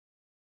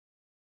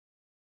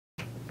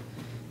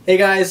Hey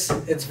guys,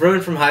 it's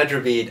Varun from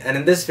Hydrobead, and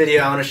in this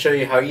video I want to show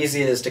you how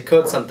easy it is to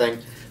coat something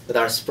with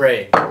our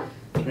spray.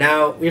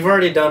 Now, we've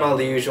already done all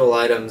the usual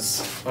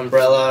items: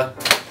 umbrella,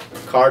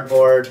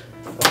 cardboard,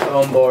 a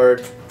foam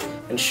board,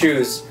 and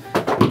shoes,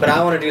 but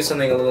I want to do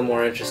something a little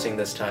more interesting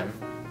this time.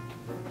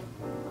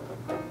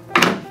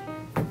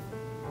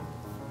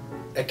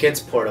 A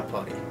kid's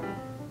port-a-potty.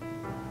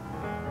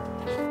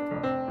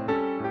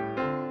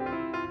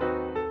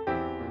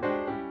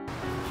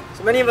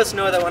 So many of us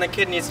know that when a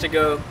kid needs to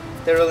go,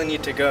 they really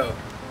need to go.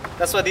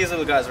 That's why these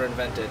little guys were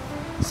invented.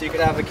 So you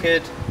could have a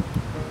kid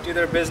do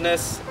their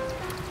business,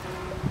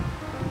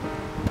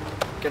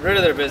 get rid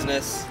of their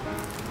business,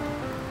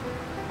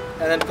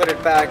 and then put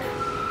it back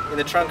in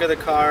the trunk of the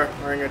car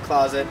or in your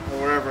closet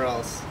or wherever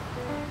else.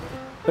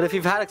 But if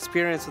you've had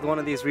experience with one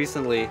of these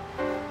recently,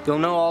 you'll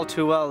know all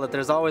too well that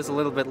there's always a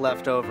little bit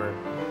left over.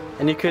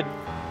 And you could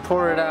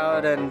pour it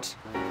out and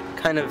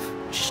kind of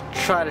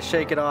try to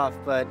shake it off,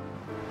 but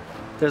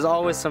there's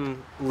always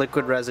some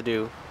liquid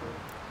residue,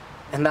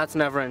 and that's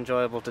never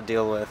enjoyable to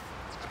deal with.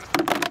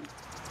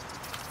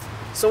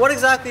 So what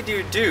exactly do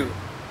you do?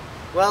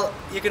 Well,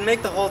 you can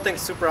make the whole thing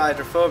super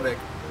hydrophobic,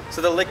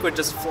 so the liquid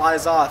just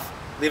flies off,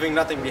 leaving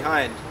nothing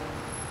behind.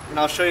 And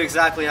I'll show you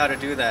exactly how to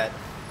do that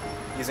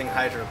using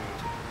Hydrobead.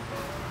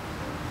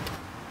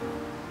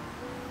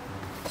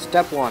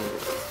 Step 1.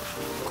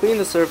 Clean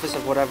the surface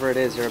of whatever it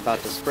is you're about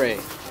to spray.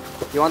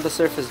 You want the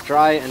surface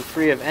dry and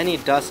free of any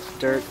dust,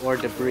 dirt, or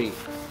debris.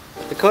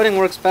 The coating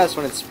works best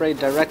when it's sprayed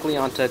directly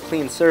onto a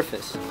clean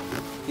surface.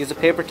 Use a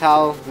paper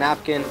towel,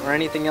 napkin, or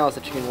anything else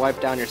that you can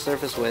wipe down your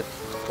surface with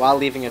while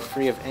leaving it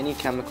free of any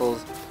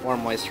chemicals or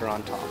moisture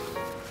on top.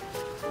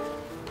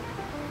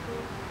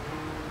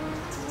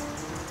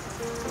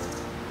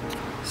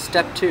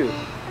 Step 2.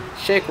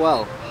 Shake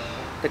well.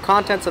 The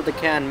contents of the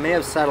can may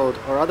have settled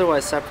or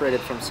otherwise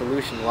separated from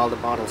solution while the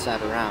bottle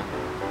sat around.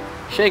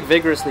 Shake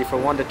vigorously for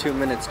 1 to 2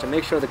 minutes to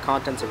make sure the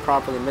contents are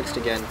properly mixed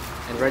again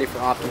and ready for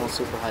optimal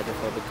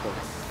superhydrophobic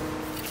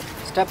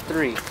coating. Step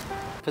 3.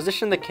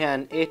 Position the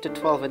can 8 to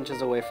 12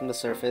 inches away from the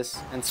surface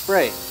and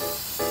spray.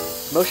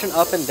 Motion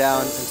up and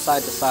down and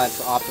side to side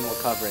for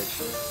optimal coverage,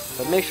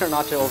 but make sure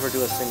not to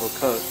overdo a single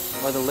coat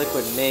or the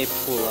liquid may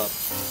pool up.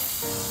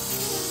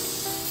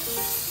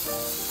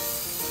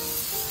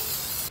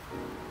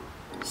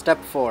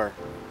 Step 4.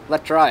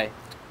 Let dry.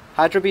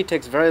 Hydrobead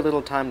takes very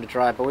little time to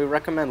dry, but we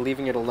recommend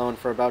leaving it alone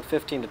for about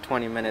 15 to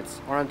 20 minutes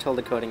or until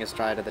the coating is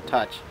dry to the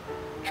touch.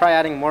 Try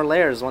adding more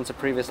layers once a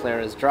previous layer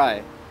is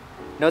dry.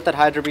 Note that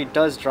Hydrobead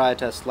does dry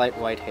to a slight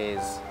white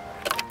haze.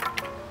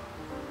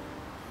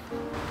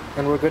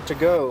 And we're good to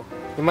go.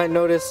 You might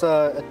notice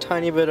a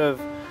tiny bit of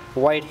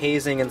white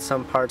hazing in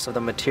some parts of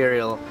the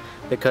material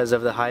because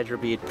of the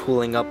Hydrobead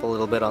pooling up a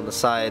little bit on the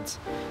sides,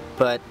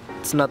 but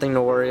it's nothing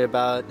to worry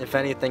about. If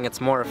anything,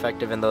 it's more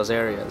effective in those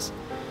areas.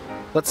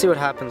 Let's see what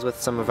happens with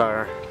some of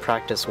our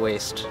practice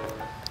waste. You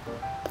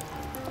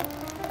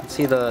can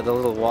see the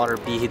little water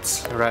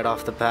beads right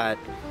off the bat.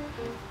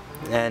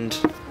 And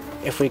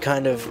if we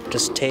kind of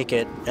just take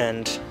it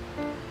and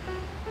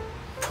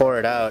pour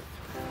it out,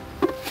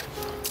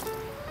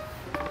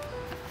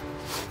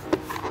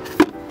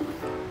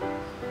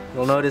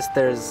 you'll notice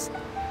there's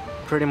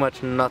pretty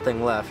much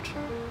nothing left.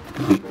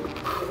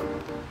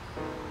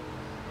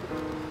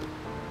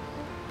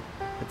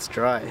 It's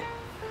dry.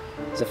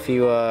 There's a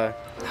few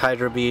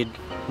Hydrobead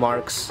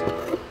marks.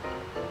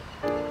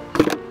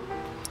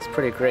 It's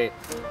pretty great.